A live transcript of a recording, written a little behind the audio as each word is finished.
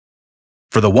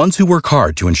For the ones who work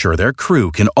hard to ensure their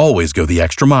crew can always go the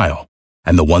extra mile,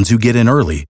 and the ones who get in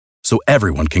early so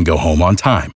everyone can go home on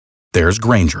time, there's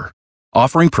Grainger,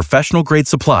 offering professional-grade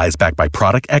supplies backed by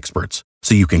product experts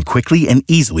so you can quickly and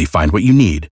easily find what you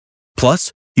need.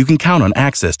 Plus, you can count on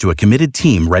access to a committed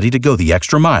team ready to go the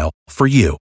extra mile for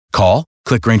you. Call,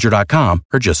 click Grainger.com,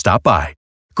 or just stop by.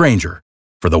 Grainger,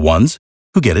 for the ones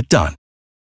who get it done.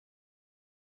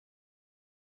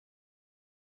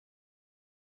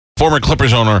 Former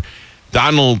Clippers owner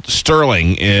Donald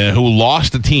Sterling, who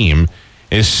lost the team,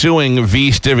 is suing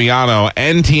V. Stiviano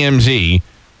and TMZ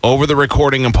over the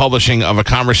recording and publishing of a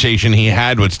conversation he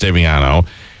had with Stiviano.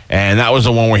 And that was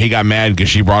the one where he got mad because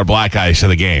she brought black guys to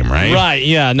the game, right? Right,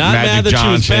 yeah. Not Magic mad that Johnson,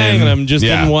 she was banging him, just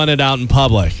didn't want it out in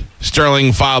public.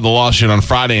 Sterling filed the lawsuit on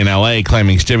Friday in L.A.,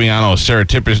 claiming Stiviano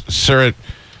surreptitiously.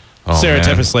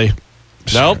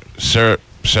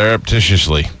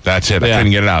 That's it. I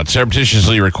couldn't get it out.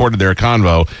 Surreptitiously recorded their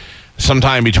convo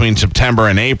sometime between September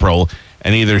and April,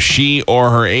 and either she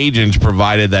or her agents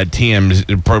provided that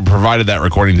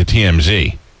recording to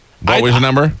TMZ. What was the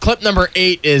number? Clip number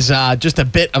 8 is just a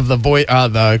bit of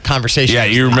the conversation. Yeah,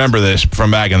 you remember this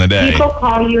from back in the day. People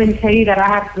call you and tell you that I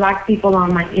have black people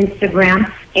on my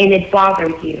Instagram, and it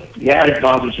bothers you. Yeah, it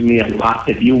bothers me a lot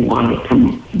that you want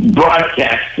to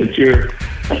broadcast that you're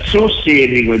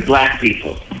associating with black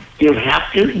people. You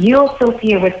have to? You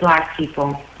associate with black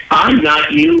people. I'm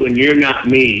not you, and you're not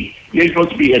me. You're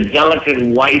supposed to be a delicate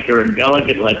white or a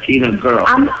delicate Latina girl.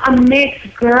 I'm a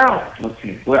mixed girl.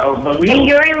 Okay. Well, but and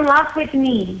you're in love with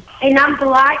me. And I'm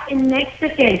black and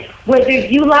Mexican, whether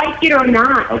you like it or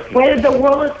not, whether the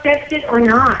world accepts it or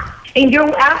not. And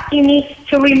you're asking me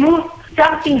to remove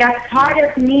something that's part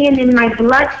of me and in my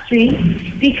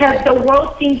bloodstream because the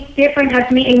world thinks different of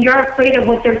me and you're afraid of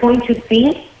what they're going to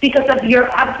think because of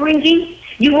your upbringing.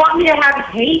 You want me to have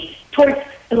hate towards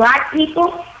black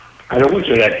people? I don't want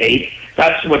you to hate.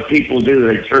 That's what people do.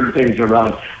 They turn things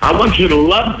around. I want you to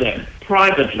love them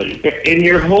privately in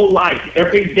your whole life.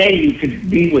 Every day you could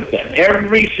be with them.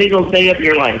 Every single day of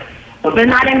your life. But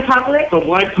not in public? But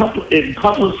why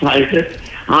publicize it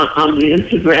on the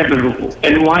Instagram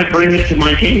and why bring it to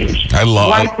my games?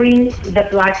 Why bring the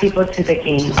black people to the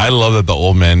game? I love that the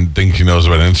old man thinks he knows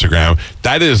about Instagram.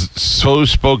 That is so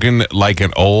spoken like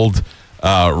an old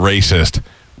racist.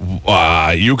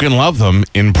 You can love them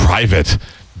in private.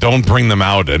 Don't bring them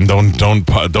out and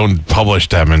don't publish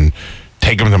them and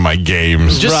take them to my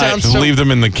games. Just leave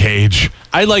them in the cage.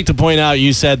 I'd like to point out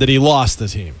you said that he lost the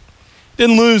team.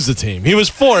 Didn't lose the team. He was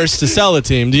forced to sell the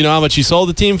team. Do you know how much he sold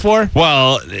the team for?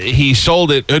 Well, he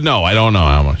sold it. No, I don't know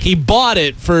how much. He bought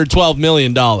it for $12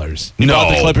 million.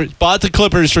 Bought the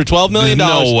Clippers for $12 million.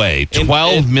 No way.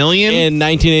 $12 million? In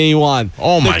 1981.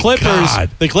 Oh, my God.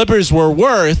 The Clippers were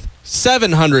worth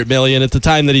 $700 million at the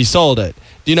time that he sold it.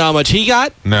 Do you know how much he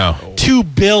got? No.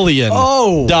 $2 billion.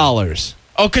 Oh,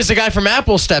 because the guy from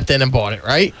Apple stepped in and bought it,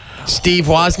 right? Steve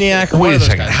Wozniak? Wait a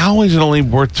second. How is it only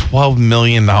worth $12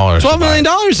 million? $12 million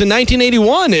in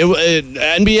 1981.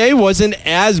 NBA wasn't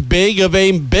as big of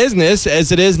a business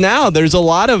as it is now. There's a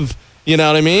lot of, you know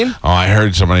what I mean? Oh, I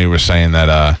heard somebody was saying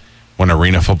that when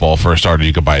arena football first started,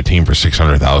 you could buy a team for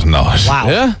 $600,000. Wow.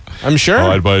 Yeah, I'm sure. Oh,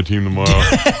 I'd buy a team tomorrow.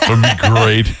 That'd be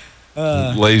great.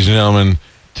 Ladies and gentlemen,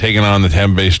 taking on the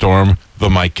Tampa Bay Storm, the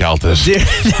Mike Caltas.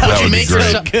 That would be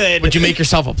great. Would you make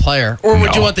yourself a player? Or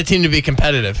would you want the team to be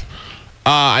competitive?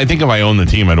 I think if I owned the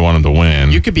team, I'd want them to win.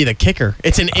 You could be the kicker.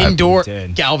 It's an indoor.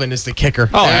 Galvin is the kicker.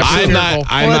 Oh, I'm not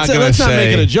going to say. Let's not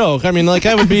make it a joke. I mean, like,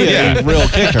 I would be a real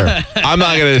kicker. I'm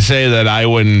not going to say that I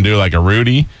wouldn't do like a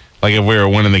Rudy. Like if we were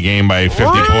winning the game by 50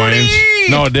 points.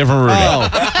 No, a different Rudy.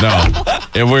 No.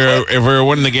 If we were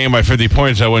winning the game by 50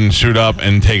 points, I wouldn't suit up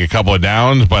and take a couple of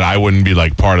downs, but I wouldn't be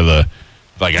like part of the.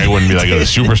 Like, I wouldn't be like a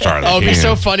superstar of the it'd be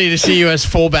so funny to see you as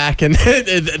fullback in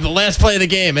the last play of the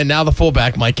game, and now the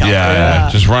fullback, Mike Calta. Yeah.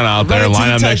 Just run out there,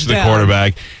 line up next to the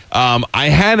quarterback. I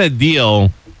had a deal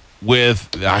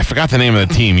with, I forgot the name of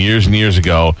the team years and years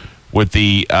ago, with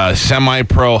the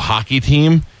semi-pro hockey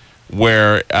team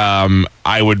where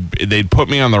they'd put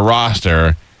me on the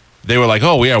roster. They were like,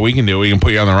 oh, yeah, we can do it. We can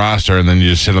put you on the roster, and then you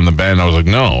just sit on the bench. I was like,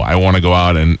 no, I want to go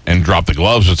out and drop the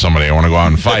gloves with somebody. I want to go out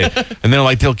and fight. And they're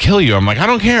like, they'll kill you. I'm like, I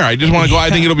don't care. I just want to go.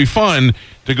 I think it'll be fun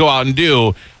to go out and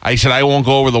do. I said, I won't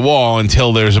go over the wall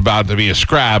until there's about to be a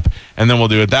scrap, and then we'll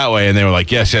do it that way. And they were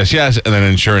like, yes, yes, yes. And then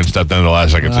insurance stepped in at the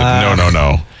last second and said, no, no,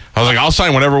 no. I was like, I'll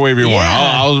sign whatever waiver you want.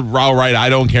 I'll write, I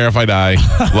don't care if I die.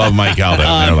 Love Mike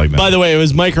Calta. Like that. By the way, it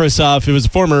was Microsoft. It was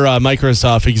former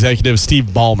Microsoft executive Steve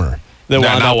Ballmer.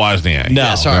 Not Wozniak.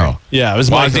 No, sorry. No. Yeah, it was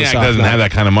Wozniak Microsoft. Doesn't have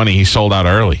that kind of money. He sold out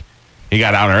early. He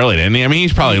got out early, didn't he? I mean,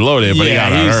 he's probably loaded, but he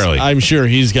got out early. I'm sure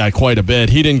he's got quite a bit.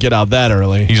 He didn't get out that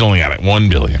early. He's only got $1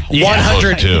 billion.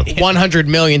 $100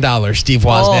 million Steve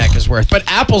Wozniak is worth. But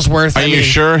Apple's worth. Are you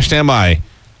sure? Stand by.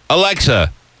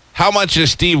 Alexa, how much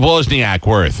is Steve Wozniak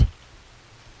worth?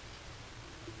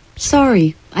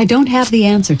 Sorry, I don't have the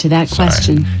answer to that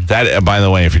question. That, by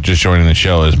the way, if you're just joining the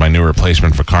show, is my new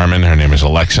replacement for Carmin. Her name is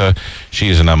Alexa. She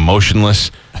is an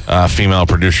emotionless female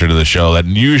producer to the show that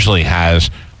usually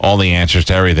has all the answers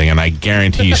to everything, and I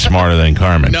guarantee he's smarter than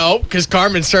Carmin. No, because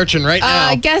Carmen's searching right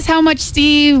now. Guess how much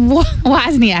Steve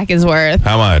Wozniak is worth?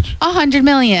 How much? $100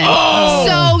 million.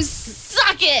 So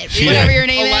suck it, whatever your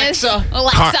name is.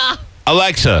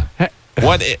 Alexa,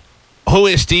 who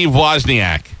is Steve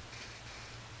Wozniak?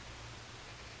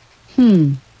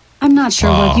 I'm not sure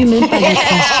what you meant by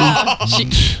that question.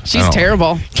 She's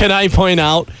terrible. Can I point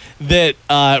out that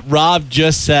Rob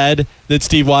just said that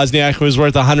Steve Wozniak was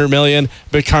worth $100 million,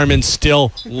 but Carmen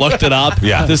still looked it up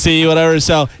to see whatever.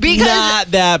 So because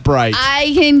not that bright.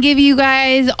 I can give you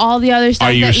guys all the other stuff.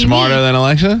 Are you smarter than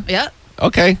Alexa? Yep.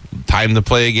 Okay, time to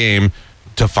play a game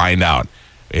to find out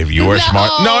if you are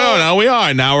smart. No, we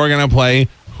are. Now we're gonna play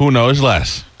Who Knows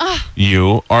Less.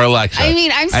 You or Alexa. I mean,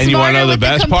 I'm and you smarter know with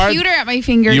the computer at my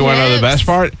fingertips. You want to know the best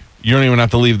part? You don't even have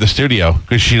to leave the studio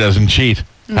because she doesn't cheat.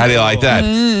 How do you like that?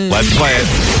 Let's play it.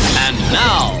 And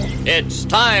now, it's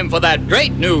time for that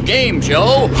great new game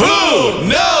show, Who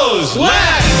Knows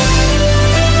Less?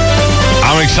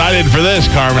 I'm excited for this,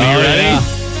 Carmen. Are you ready?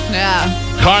 Yeah.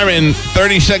 Carmen,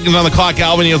 30 seconds on the clock.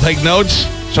 Alvin, you'll take notes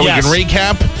so we can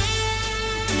recap.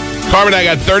 Carmen, I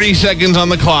got 30 seconds on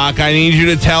the clock. I need you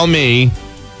to tell me.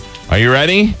 Are you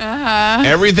ready? Uh-huh.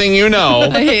 Everything you know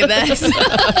I hate this.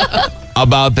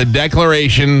 about the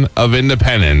Declaration of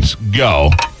Independence. Go.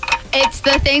 It's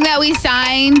the thing that we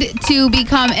signed to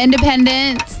become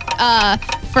independent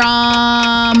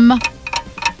from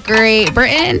Great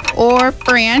Britain or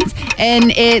France,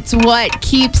 and it's what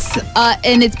keeps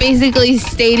and it's basically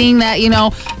stating that, you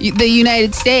know, the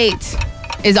United States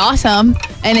is awesome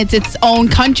and it's its own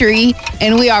country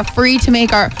and we are free to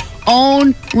make our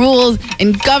own rules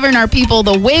and govern our people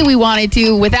the way we wanted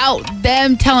to without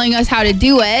them telling us how to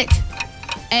do it.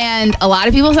 And a lot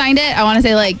of people signed it. I want to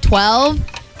say like 12. It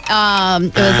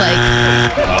was like...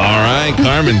 All right,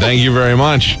 Carmen, thank you very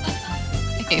much.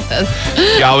 I hate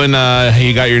this. Galvin,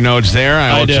 you got your notes there.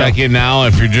 I will check in now.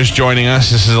 If you're just joining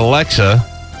us, this is Alexa.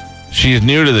 She's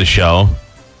new to the show.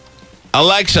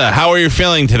 Alexa, how are you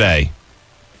feeling today?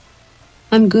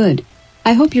 I'm good.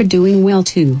 I hope you're doing well,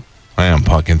 too. I am,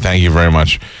 Pumpkin. Thank you very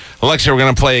much. Alexa, we're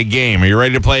going to play a game. Are you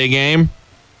ready to play a game?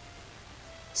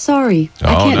 Sorry,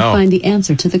 I can't find the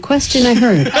answer to the question I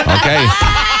heard. Okay.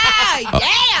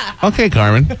 Yeah. Okay,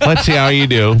 Carmen. Let's see how you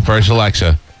do. First,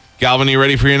 Alexa. Galvin, you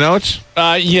ready for your notes?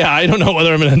 Yeah, I don't know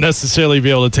whether I'm going to necessarily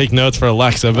be able to take notes for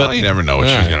Alexa, but well, you never know what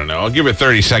she's going to know. I'll give her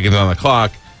 30 seconds on the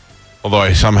clock, although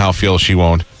I somehow feel she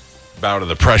won't bow to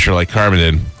the pressure like Carmen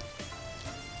did.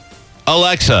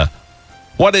 Alexa,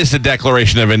 what is the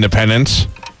Declaration of Independence?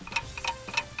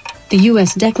 The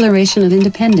U.S. Declaration of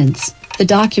Independence, the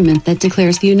document that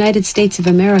declares the United States of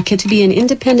America to be an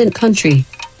independent country.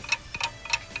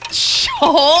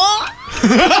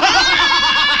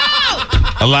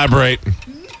 Elaborate.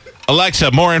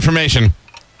 Alexa, more information.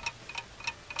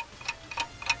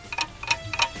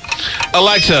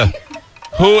 Alexa,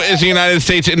 who is the United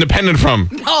States independent from?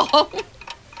 No.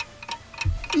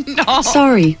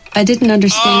 Sorry, I didn't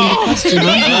understand the question.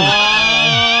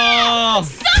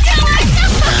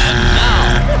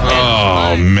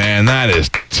 Oh, man, that is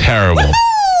terrible.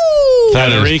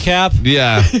 That a recap?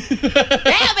 Yeah.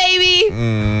 Yeah, baby.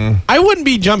 I wouldn't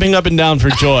be jumping up and down for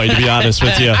joy, to be honest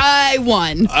with you. I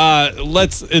won.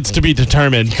 It's to be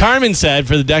determined. Carmen said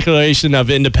for the Declaration of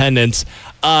Independence,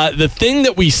 the thing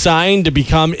that we signed to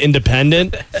become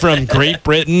independent from Great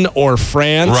Britain or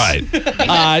France.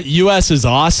 Right. U.S. is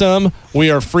awesome. We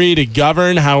are free to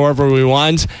govern however we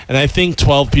want. And I think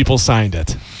 12 people signed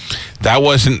it. That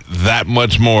wasn't that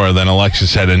much more than Alexa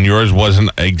said, and yours wasn't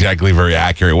exactly very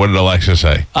accurate. What did Alexa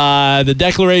say? The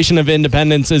Declaration of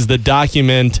Independence is the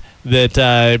document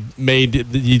that made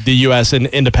the U.S. an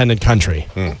independent country.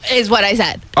 Is what I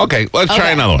said. Okay, let's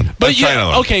try another one.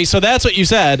 Okay, so that's what you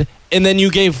said, and then you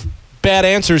gave bad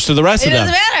answers to the rest of them.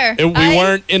 It doesn't matter. We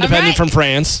weren't independent from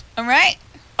France. All right.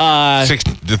 6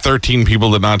 to 13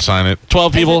 people did not sign it.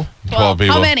 12 people? 12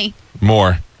 people. How many?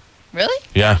 More. Really?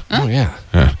 Yeah. Oh, yeah.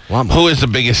 Who is the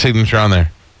biggest signature on there?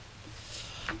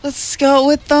 Let's go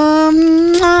with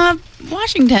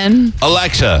Washington.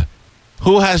 Alexa,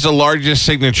 who has the largest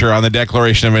signature on the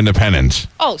Declaration of Independence?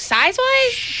 Oh,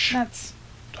 size-wise? That's...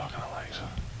 Talking to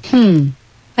Alexa.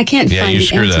 I can't find you the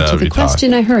screwed that answer up. to the You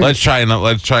question taught. I heard. Let's try another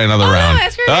round. I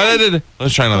screwed it.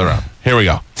 Let's try another round. Here we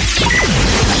go.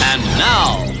 And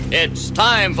now, it's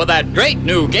time for that great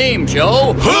new game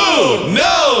show. Who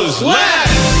knows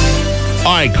less?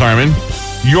 All right, Carmen,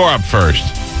 you're up first.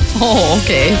 Oh,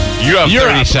 okay. You have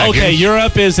 30 seconds. Okay,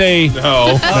 Europe is a...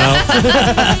 No.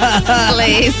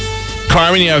 Please.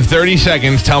 Carmen, you have 30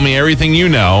 seconds. Tell me everything you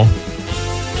know.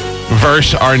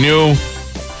 Versus our new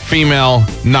female,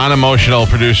 non-emotional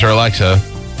producer, Alexa.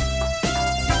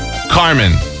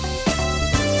 Carmen,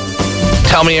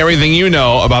 tell me everything you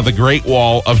know about the Great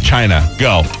Wall of China.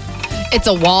 Go. It's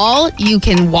a wall. You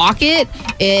can walk it.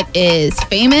 It is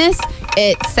famous.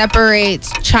 It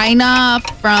separates China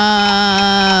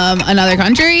from another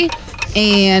country.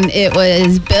 And it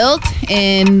was built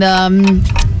in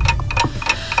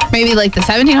maybe like the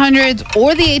 1700s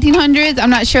or the 1800s. I'm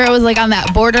not sure. It was like on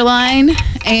that borderline.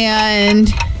 And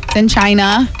it's in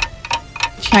China.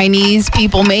 Chinese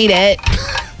people made it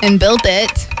and built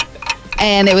it.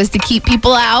 And it was to keep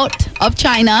people out of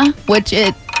China, which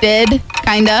it did,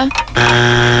 kind of.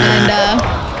 And,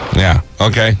 Yeah,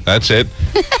 okay, that's it.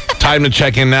 Time to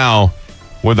check in now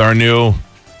with our new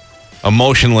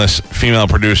emotionless female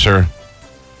producer.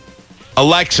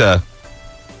 Alexa,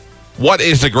 what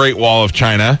is the Great Wall of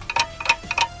China?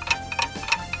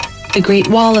 The Great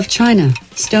Wall of China,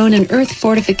 stone and earth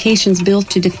fortifications built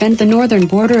to defend the northern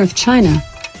border of China.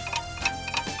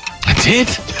 That's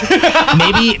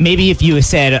it? Maybe if you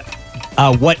said,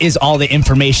 what is all the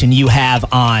information you have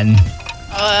on...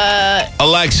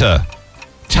 Alexa,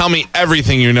 tell me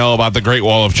everything you know about the Great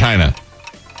Wall of China.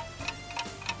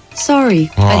 Sorry,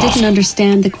 I didn't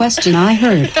understand the question I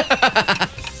heard.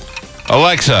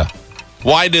 Alexa,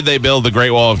 why did they build the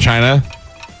Great Wall of China?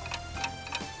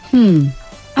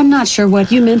 I'm not sure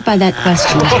what you meant by that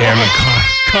question. Damn it,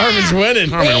 Carmen's winning.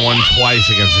 Carmen won twice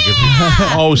against the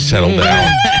computer. Oh, settle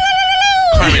down.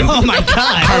 Carmen, Oh, my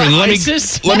God. Carmen, let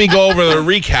me go over the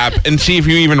recap and see if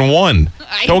you even won.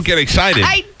 Don't get excited.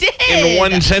 I did. In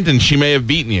one sentence, she may have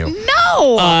beaten you.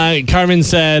 No. Carmen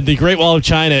said the Great Wall of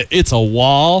China, it's a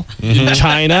wall in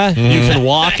China. You can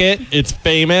walk it. It's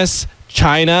famous.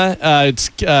 China,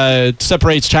 it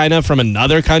separates China from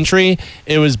another country.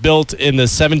 It was built in the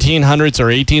 1700s or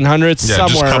 1800s, somewhere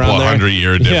just a couple around of there.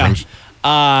 100-year difference.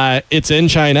 Yeah. It's in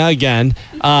China again.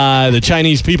 The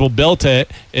Chinese people built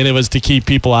it, and it was to keep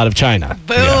people out of China.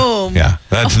 Boom. Yeah,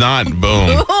 that's not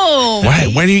boom. Boom.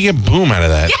 Why do you get boom out of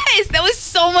that? Yes, that was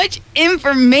so much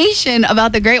information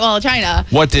about the Great Wall of China.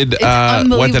 What did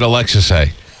Alexa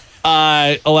say?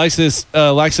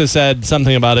 Alexa said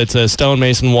something about it's a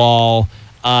stonemason wall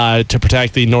to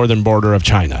protect the northern border of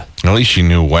China. At least she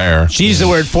knew where. She used the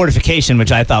word fortification,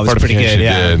 which I thought was pretty good.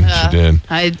 She did.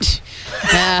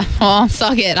 Well,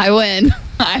 suck it. I win.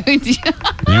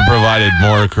 You provided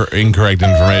more incorrect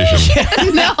information.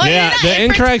 No, Yeah, the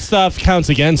incorrect stuff counts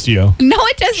against you. No,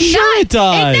 it does Sure not. it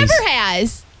does. It never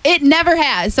has. It never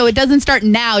has. So it doesn't start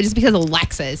now just because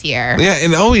Alexa is here. Yeah,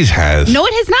 it always has. No,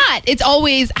 it has not. It's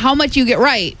always how much you get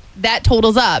right. That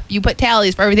totals up. You put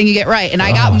tallies for everything you get right, and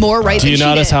I got more right Do than you she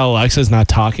notice did. how Alexa's not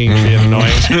talking? Being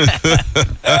annoying.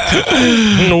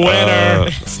 Winner.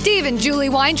 Steve and Julie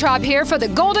Weintraub here for the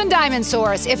Golden Diamond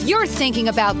Source. If you're thinking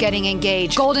about getting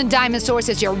engaged, Golden Diamond Source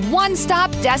is your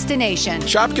one-stop destination.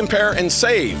 Shop, compare, and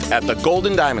save at the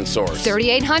Golden Diamond Source.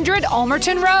 3800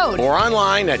 Almerton Road. Or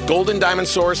online at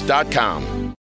goldendiamondsource.com.